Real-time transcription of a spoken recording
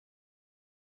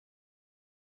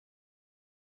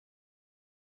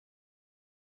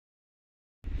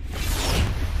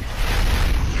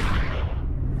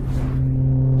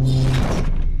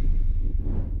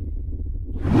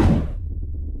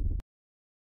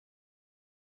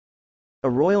A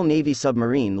Royal Navy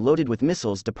submarine loaded with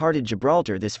missiles departed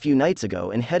Gibraltar this few nights ago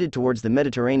and headed towards the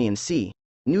Mediterranean Sea,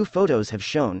 new photos have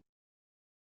shown.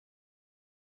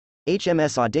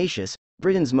 HMS Audacious,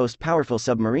 Britain's most powerful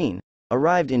submarine,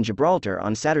 arrived in Gibraltar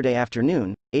on Saturday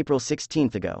afternoon, April 16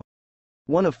 ago.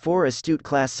 One of 4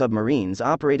 Astute-Class submarines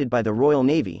operated by the Royal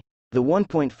Navy, the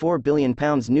 £1.4 billion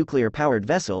nuclear-powered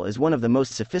vessel is one of the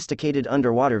most sophisticated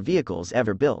underwater vehicles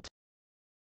ever built.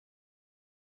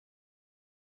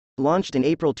 Launched in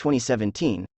April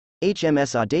 2017,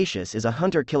 HMS Audacious is a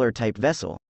hunter-killer type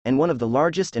vessel, and one of the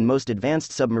largest and most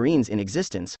advanced submarines in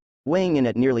existence, weighing in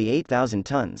at nearly 8,000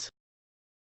 tons.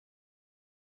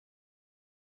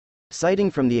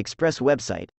 Citing from the Express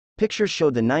website, pictures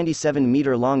showed the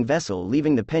 97-meter-long vessel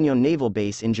leaving the Peñón Naval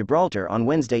Base in Gibraltar on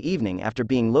Wednesday evening after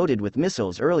being loaded with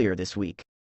missiles earlier this week.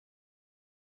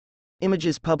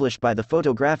 Images published by the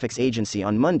photographics agency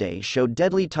on Monday showed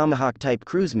deadly Tomahawk-type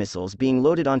cruise missiles being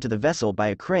loaded onto the vessel by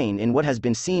a crane in what has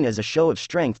been seen as a show of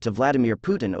strength to Vladimir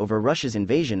Putin over Russia's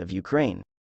invasion of Ukraine.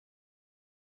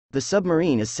 The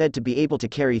submarine is said to be able to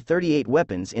carry 38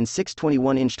 weapons in 6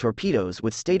 21-inch torpedoes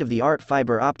with state-of-the-art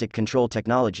fiber optic control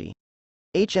technology.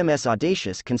 HMS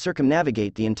Audacious can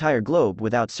circumnavigate the entire globe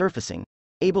without surfacing,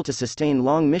 able to sustain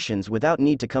long missions without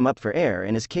need to come up for air,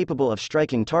 and is capable of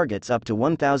striking targets up to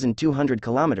 1,200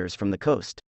 kilometers from the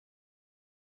coast.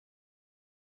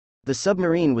 The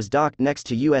submarine was docked next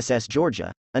to USS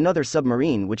Georgia, another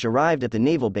submarine which arrived at the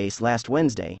naval base last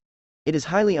Wednesday. It is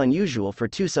highly unusual for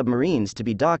 2 submarines to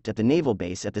be docked at the naval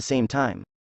base at the same time.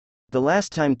 The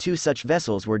last time 2 such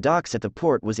vessels were docked at the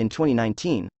port was in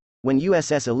 2019, when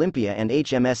USS Olympia and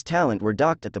HMS Talent were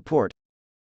docked at the port.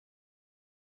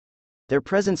 Their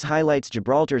presence highlights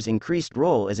Gibraltar's increased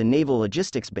role as a naval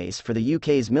logistics base for the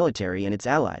UK's military and its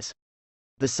allies.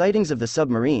 The sightings of the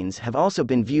submarines have also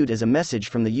been viewed as a message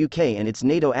from the UK and its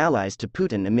NATO allies to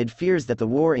Putin amid fears that the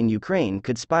war in Ukraine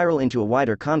could spiral into a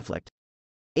wider conflict.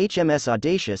 HMS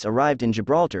Audacious arrived in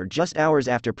Gibraltar just hours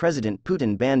after President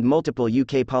Putin banned multiple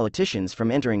UK politicians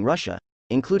from entering Russia,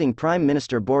 including Prime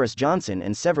Minister Boris Johnson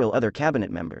and several other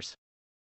cabinet members.